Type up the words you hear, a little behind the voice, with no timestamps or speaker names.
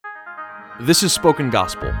This is Spoken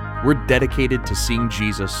Gospel. We're dedicated to seeing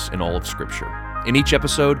Jesus in all of Scripture. In each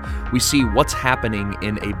episode, we see what's happening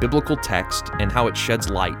in a biblical text and how it sheds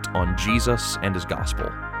light on Jesus and his gospel.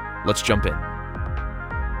 Let's jump in.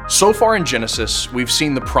 So far in Genesis, we've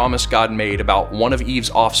seen the promise God made about one of Eve's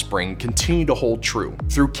offspring continue to hold true.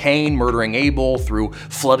 Through Cain murdering Abel, through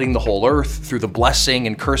flooding the whole earth, through the blessing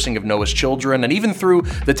and cursing of Noah's children, and even through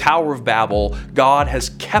the Tower of Babel, God has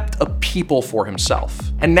kept a people for himself.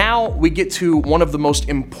 And now we get to one of the most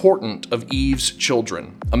important of Eve's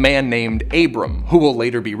children, a man named Abram, who will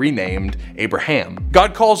later be renamed Abraham.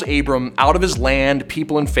 God calls Abram out of his land,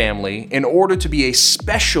 people, and family in order to be a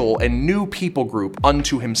special and new people group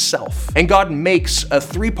unto himself. And God makes a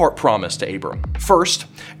three-part promise to Abram. First,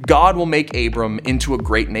 God will make Abram into a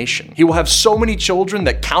great nation. He will have so many children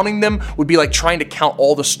that counting them would be like trying to count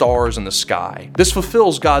all the stars in the sky. This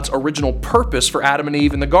fulfills God's original purpose for Adam and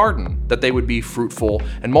Eve in the garden, that they would be fruitful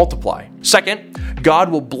and multiply. Second, God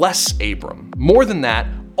will bless Abram. More than that,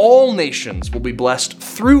 all nations will be blessed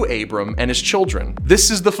through Abram and his children. This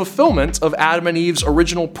is the fulfillment of Adam and Eve's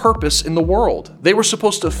original purpose in the world. They were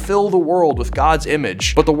supposed to fill the world with God's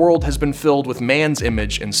image, but the world has been filled with man's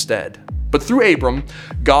image instead. But through Abram,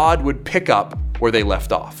 God would pick up where they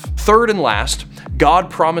left off. Third and last, God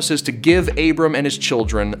promises to give Abram and his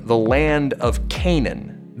children the land of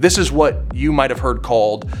Canaan. This is what you might have heard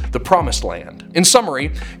called the Promised Land. In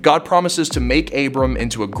summary, God promises to make Abram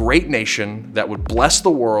into a great nation that would bless the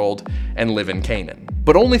world and live in Canaan.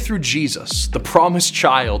 But only through Jesus, the promised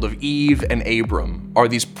child of Eve and Abram, are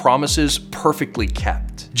these promises perfectly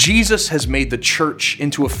kept. Jesus has made the church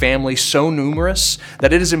into a family so numerous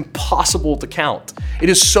that it is impossible to count. It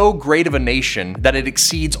is so great of a nation that it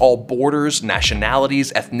exceeds all borders,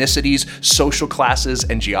 nationalities, ethnicities, social classes,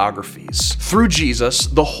 and geographies. Through Jesus,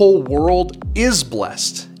 the whole world is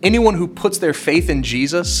blessed. Anyone who puts their faith in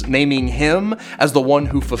Jesus, naming him as the one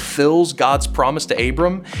who fulfills God's promise to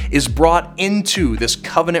Abram, is brought into this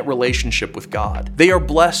covenant relationship with God. They are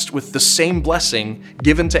blessed with the same blessing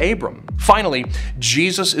given to Abram. Finally,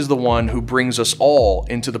 Jesus is the one who brings us all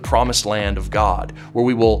into the promised land of God, where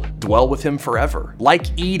we will dwell with him forever.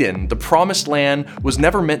 Like Eden, the promised land was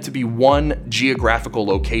never meant to be one geographical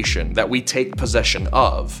location that we take possession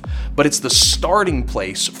of, but it's the starting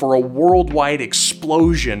place for a worldwide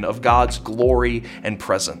explosion of God's glory and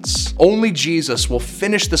presence. Only Jesus will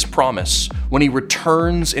finish this promise when he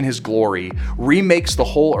returns in his glory, remakes the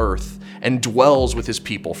whole earth, and dwells with his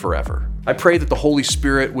people forever. I pray that the Holy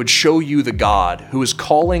Spirit would show you the God who is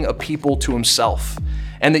calling a people to himself,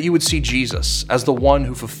 and that you would see Jesus as the one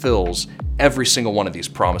who fulfills every single one of these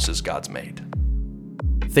promises God's made.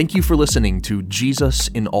 Thank you for listening to Jesus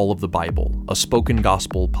in All of the Bible, a Spoken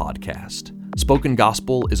Gospel podcast. Spoken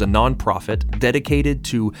Gospel is a nonprofit dedicated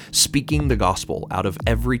to speaking the gospel out of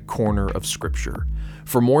every corner of Scripture.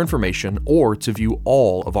 For more information or to view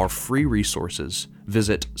all of our free resources,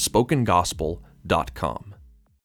 visit spokengospel.com.